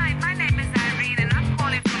 Hi, my name is Irene, and I'm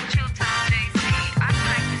calling from Chilltown, JC. I'd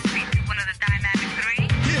like to speak to one of the Dynamic Three.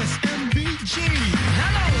 Here's MBG.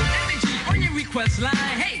 Hello, MG, on your request line.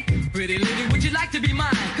 Hey, pretty lady, would you like to be mine?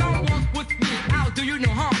 Come walk with me, I'll do you no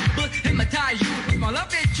harm, but hypnotize you with my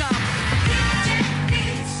love and charm. DJ,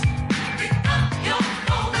 please pick up your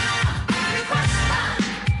phone. I'm on the request line.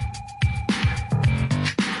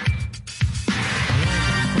 Hello,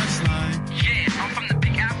 the request line. Yeah, I'm from the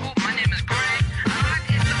Big Apple. My name is Greg. I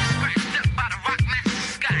get some scratched up by the rock master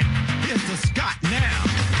Sky. Here's the Scott now.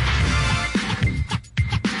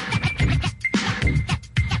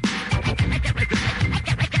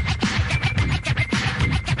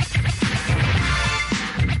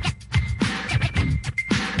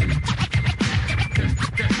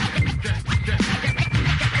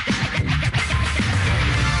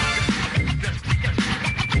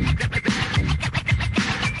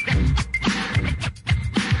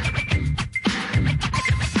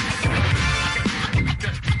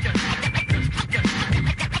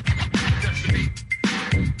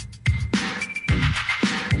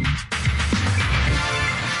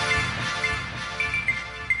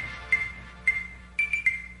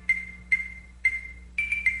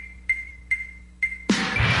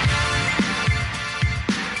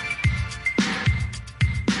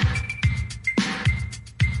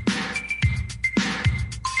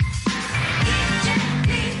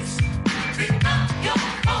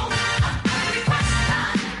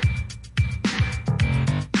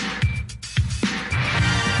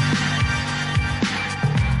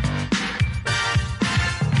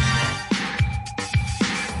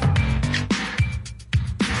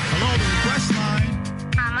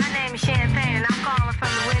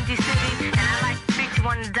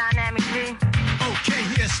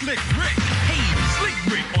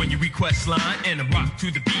 request line and a rock to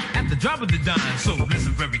the beat at the drop of the dime. So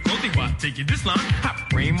listen very closely while I take you this line. I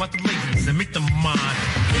brain what the ladies and make them mine.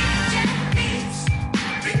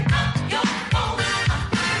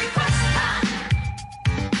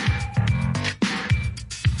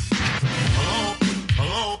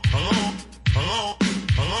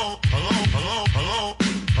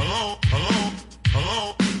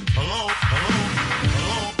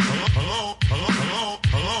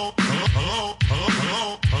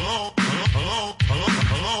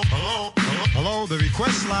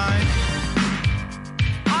 request line.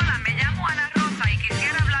 Hola, me llamo Ana Rosa y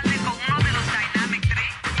quisiera hablarle con uno de los Dynamic 3.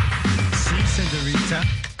 See, senorita.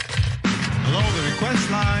 Hello, the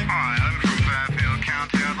request line. Hi, I'm from Fairfield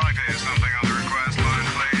County. I'd like to hear something on the request line,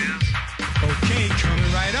 please. Okay,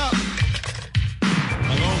 coming right up.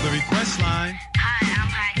 Hello, the request line. Hi,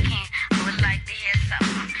 I'm Hakeem. I would like to hear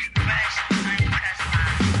something fresh on the request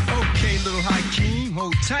line. Okay, little Hakeem,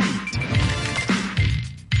 hold tight.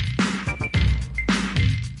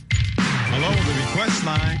 Hello, the request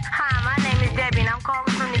line. Hi, my name is Debbie, and I'm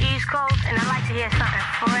calling from the East Coast, and I'd like to hear something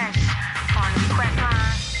fresh on the request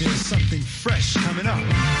line. There's something fresh coming up.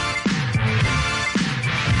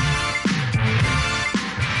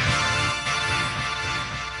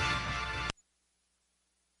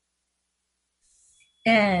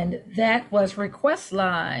 And that was Request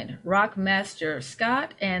Line, Rockmaster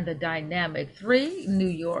Scott and the Dynamic 3, New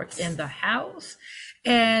York in the house.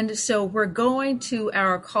 And so we're going to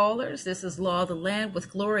our callers. This is Law of the Land with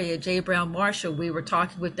Gloria J. Brown Marshall. We were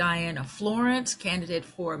talking with Diana Florence, candidate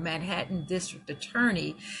for Manhattan District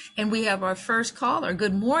Attorney. And we have our first caller.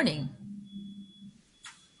 Good morning.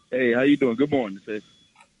 Hey, how you doing? Good morning, sis.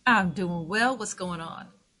 I'm doing well. What's going on?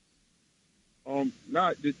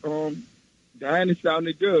 Diana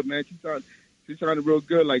sounded good, man. She sounded real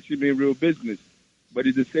good, like she been real business. But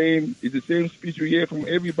it's the same speech we hear from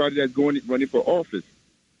everybody that's running for office.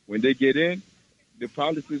 When they get in, the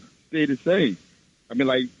policies stay the same. I mean,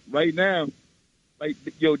 like right now,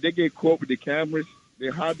 they get caught with the cameras. They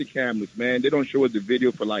hide the cameras, man. They don't show us the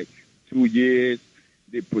video for like 2 years.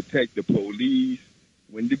 They protect the police.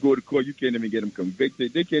 When they go to court, you can't even get them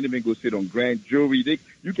convicted. They can't even go sit on grand jury.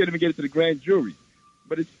 You can't even get it to the grand jury.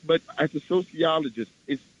 But as a sociologist,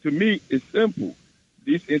 to me, it's simple.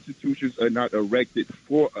 These institutions are not erected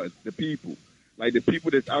for us, the people. Like the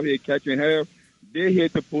people that's out here catching hell, they're here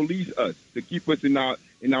to police us, to keep us in our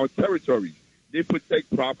territories. They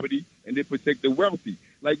protect property and they protect the wealthy.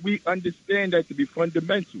 Like we understand that to be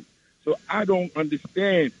fundamental. So I don't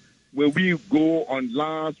understand when we go on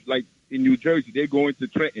lines like in New Jersey, they're going to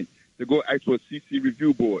Trenton to go ask for a CC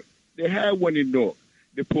review board. They had one in Newark.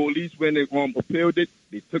 The police, when they appealed it,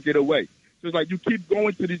 they took it away. So it's like you keep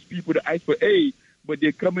going to these people to ask for aid, but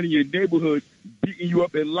they're coming in your neighborhood, beating you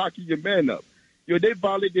up and locking your man up. They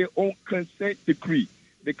violate their own consent decree.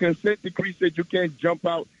 The consent decree said you can't jump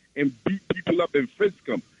out and beat people up and frisk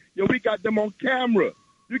them. We got them on camera.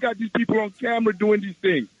 You got these people on camera doing these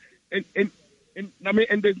things. And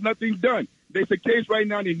there's nothing done. There's a case right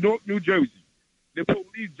now in Newark, New Jersey. The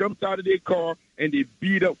police jumped out of their car and they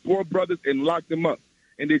beat up 4 brothers and locked them up.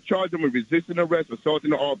 And they charged them with resisting arrest,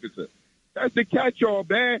 assaulting the officer. That's the catch-all,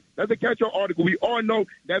 man. That's the catch-all article. We all know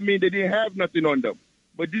that means they didn't have nothing on them.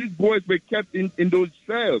 But these boys were kept in those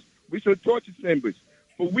cells. We saw torture chambers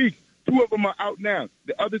for weeks. 2 of them are out now.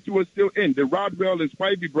 The other 2 are still in, the Rodwell and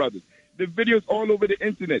Spivey brothers. The video's all over the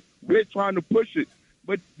internet. We're trying to push it.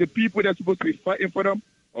 But the people that's supposed to be fighting for them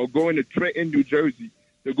are going to Trenton, New Jersey,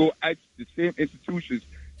 to go ask the same institutions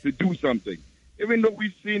to do something. Even though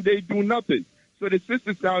we've seen they do nothing. So the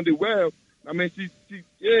sister sounded well. I mean, she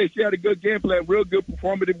had a good game plan, real good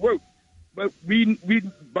performative work. But we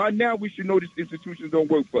by now we should know these institutions don't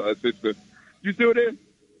work for us, sister. You still there?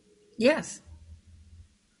 Yes.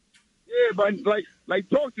 Yeah, but like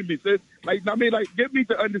talk to me, sis. Get me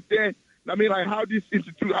to understand. How these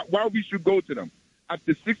institutions, why we should go to them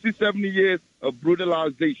after 60, 70 years of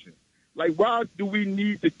brutalization. Like, why do we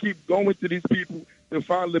need to keep going to these people to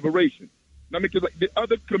find liberation? Because the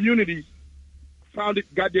other communities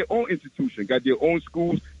got their own institution, got their own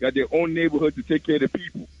schools, got their own neighborhood to take care of the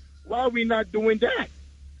people. Why are we not doing that?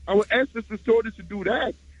 Our ancestors told us to do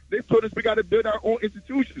that. They told us we got to build our own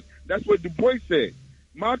institutions. That's what Du Bois said.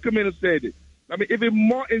 Malcolm said it. Even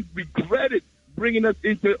Martin regretted bringing us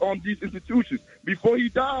into these institutions before he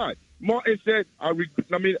died. Martin said, you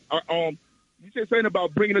said something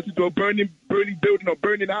about bringing us into a burning building or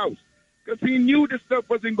burning house. Because he knew this stuff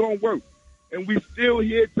wasn't going to work. And we still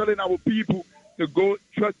here telling our people to go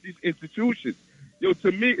trust these institutions.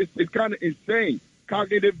 To me, it's kind of insane.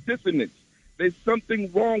 Cognitive dissonance. There's something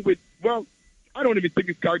wrong with, I don't even think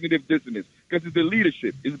it's cognitive dissonance because it's the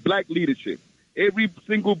leadership. It's black leadership. Every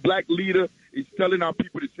single black leader is telling our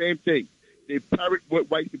people the same thing. They parrot what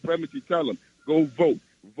white supremacy tell them. Go vote.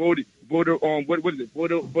 Voter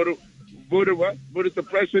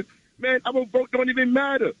suppression. Man, our vote don't even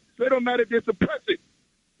matter. So it don't matter if they suppress it.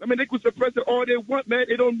 They could suppress it all they want, man.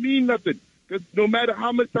 It don't mean nothing. Because no matter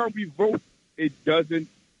how much time we vote, it doesn't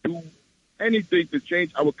do anything to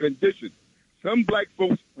change our conditions. Some black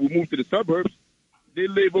folks will move to the suburbs. They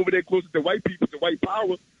live over there closer to white people, to white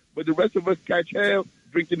power. But the rest of us catch hell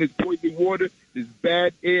drinking this poison water, this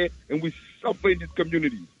bad air, and we suffer in these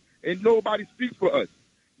communities. And nobody speaks for us.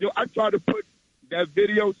 I try to put that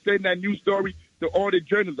video, send that news story to all the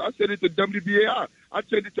journalists. I sent it to WBAI. I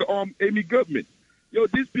sent it to Amy Goodman.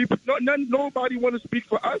 These people, nobody want to speak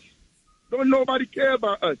for us. Don't nobody care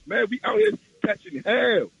about us, man. We out here catching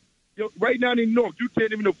hell. Right now in New York, you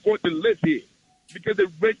can't even afford to live here because the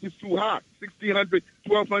rent is too high. $1,600,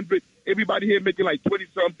 $1,200. Everybody here making like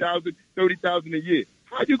 20-some thousand, 30,000 a year.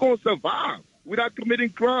 How you gonna survive without committing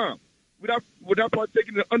crime, without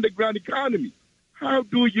partaking in the underground economy? How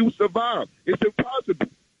do you survive? It's impossible.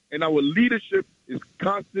 And our leadership is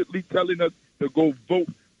constantly telling us to go vote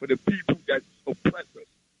for the people that oppress us.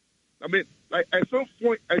 I mean, like at some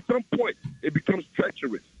point, it becomes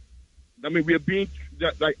treacherous. I mean, we are being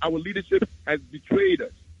like our leadership has betrayed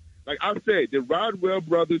us. Like I said, the Rodwell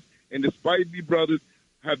brothers and the Spivey brothers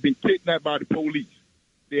have been kidnapped by the police.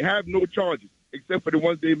 They have no charges except for the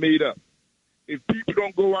ones they made up. If people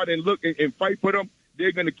don't go out and look and fight for them,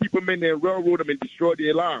 they're going to keep them in there and railroad them and destroy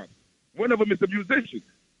their lives. One of them is a musician.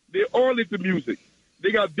 They're all into music.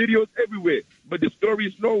 They got videos everywhere, but the story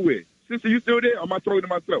is nowhere. Sister, you still there? Or am I talking to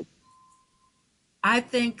myself? I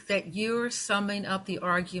think that you're summing up the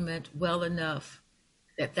argument well enough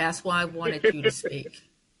that's why I wanted you to speak.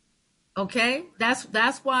 Okay?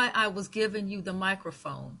 That's why I was giving you the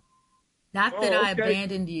microphone. Not that I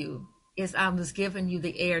abandoned you. It's I was giving you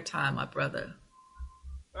the airtime, my brother.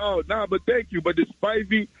 Oh, no, but thank you. But the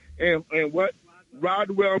Spivey and what?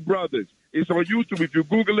 Rodwell brothers. It's on YouTube. If you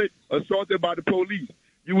Google it, assaulted by the police,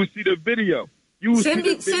 you will see the video. Send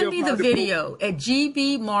me the video at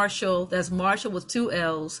GB Marshall, that's Marshall with 2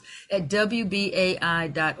 L's, at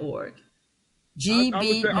WBAI.org.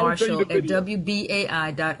 GB Marshall at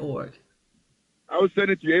WBAI.org. I will send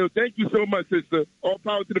it to you. Thank you so much, sister. All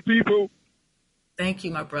power to the people. Thank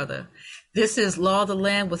you, my brother. This is Law of the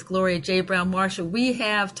Land with Gloria J. Brown Marshall. We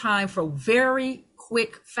have time for very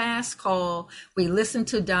quick, fast call. We listened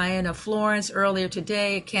to Diana Florence earlier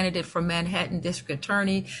today, a candidate for Manhattan District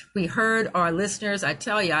Attorney. We heard our listeners. I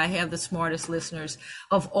tell you, I have the smartest listeners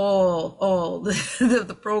of all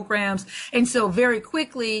the programs. And so very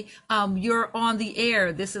quickly, you're on the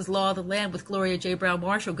air. This is Law of the Land with Gloria J. Brown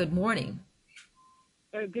Marshall. Good morning.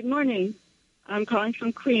 Good morning. I'm calling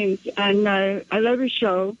from Queens, and I love your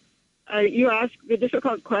show. You ask the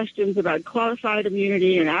difficult questions about qualified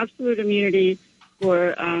immunity and absolute immunity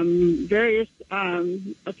for various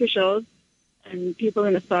officials and people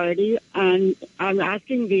in authority. And I'm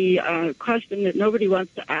asking the question that nobody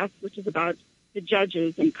wants to ask, which is about the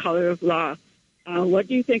judges and color of law. What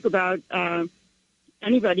do you think about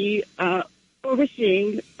anybody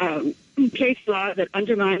overseeing case law that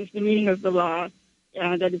undermines the meaning of the law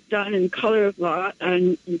that is done in color of law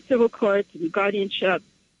and in civil courts and guardianship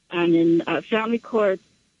and in family courts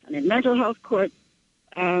and in mental health courts?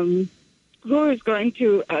 Who is going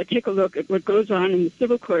to take a look at what goes on in the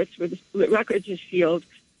civil courts where the records are sealed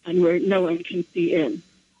and where no one can see in?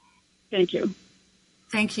 Thank you.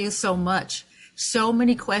 Thank you so much. So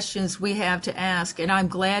many questions we have to ask, and I'm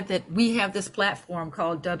glad that we have this platform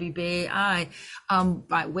called WBAI,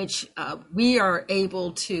 by which we are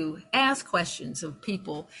able to ask questions of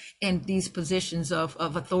people in these positions of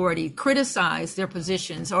authority, criticize their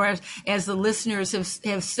positions, or as the listeners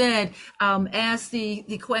have said, ask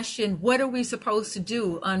the question, what are we supposed to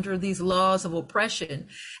do under these laws of oppression?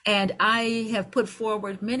 And I have put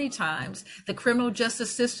forward many times, the criminal justice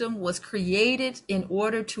system was created in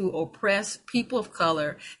order to oppress people of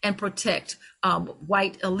color and protect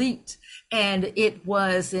white elite. And it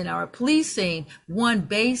was in our policing, one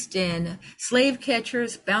based in slave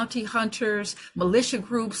catchers, bounty hunters, militia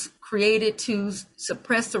groups created to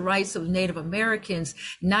suppress the rights of Native Americans,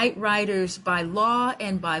 night riders by law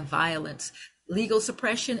and by violence, legal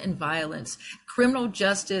suppression and violence. Criminal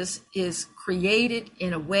justice is created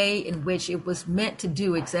in a way in which it was meant to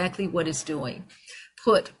do exactly what it's doing.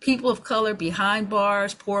 Put people of color behind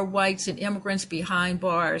bars, poor whites and immigrants behind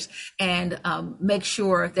bars, and make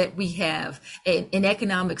sure that we have an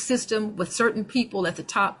economic system with certain people at the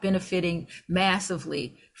top benefiting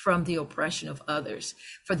massively from the oppression of others.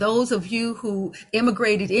 For those of you who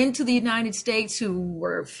immigrated into the United States, who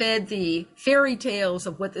were fed the fairy tales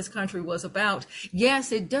of what this country was about,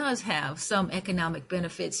 yes, it does have some economic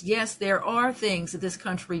benefits. Yes, there are things that this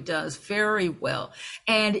country does very well,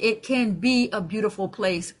 and it can be a beautiful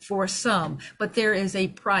place for some, but there is a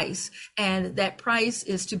price, and that price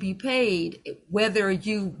is to be paid whether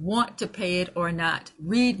you want to pay it or not.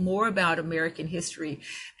 Read more about American history,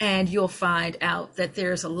 and you'll find out that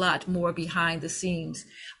there's a lot more behind the scenes.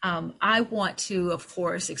 I want to, of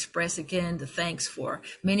course, express again the thanks for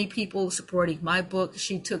many people supporting my book,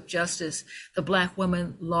 She Took Justice, The Black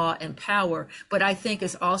Woman, Law, and Power. But I think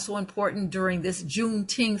it's also important during this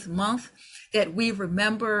Juneteenth month that we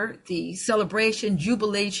remember the celebration,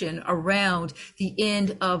 jubilation around the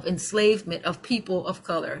end of enslavement of people of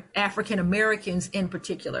color, African Americans in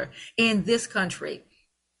particular, in this country.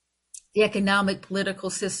 The economic, political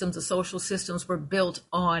systems, the social systems were built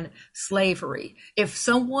on slavery. If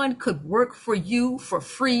someone could work for you for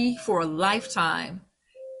free for a lifetime,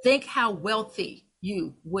 think how wealthy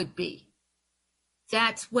you would be.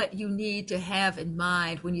 That's what you need to have in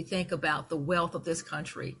mind when you think about the wealth of this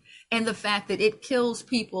country and the fact that it kills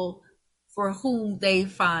people for whom they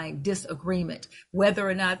find disagreement, whether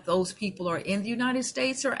or not those people are in the United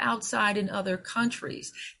States or outside in other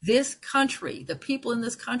countries. This country, the people in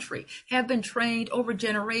this country, have been trained over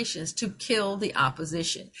generations to kill the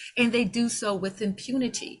opposition, and they do so with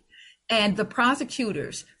impunity. And the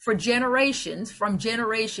prosecutors for generations, from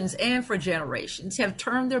generations and for generations, have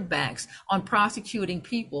turned their backs on prosecuting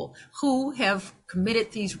people who have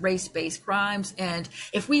committed these race-based crimes. And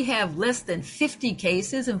if we have less than 50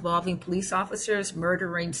 cases involving police officers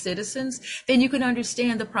murdering citizens, then you can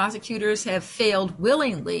understand the prosecutors have failed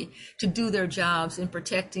willingly to do their jobs in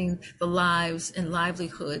protecting the lives and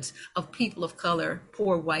livelihoods of people of color,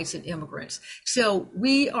 poor whites, and immigrants. So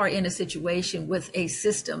we are in a situation with a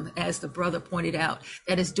system, as the brother pointed out,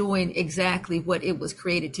 that is doing exactly what it was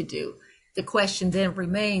created to do. The question then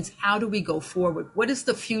remains, how do we go forward? What is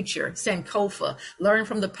the future? Sankofa, learn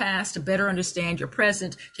from the past to better understand your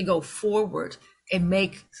present, to go forward and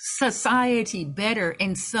make society better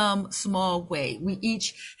in some small way. We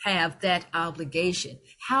each have that obligation.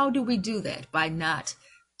 How do we do that? By not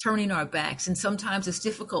turning our backs. And sometimes it's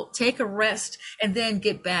difficult. Take a rest and then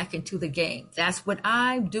get back into the game. That's what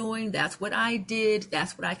I'm doing. That's what I did.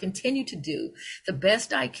 That's what I continue to do. The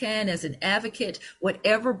best I can as an advocate,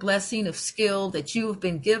 whatever blessing of skill that you have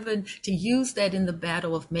been given, to use that in the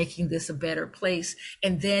battle of making this a better place.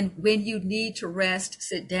 And then when you need to rest,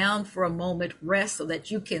 sit down for a moment, rest so that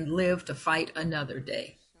you can live to fight another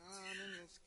day.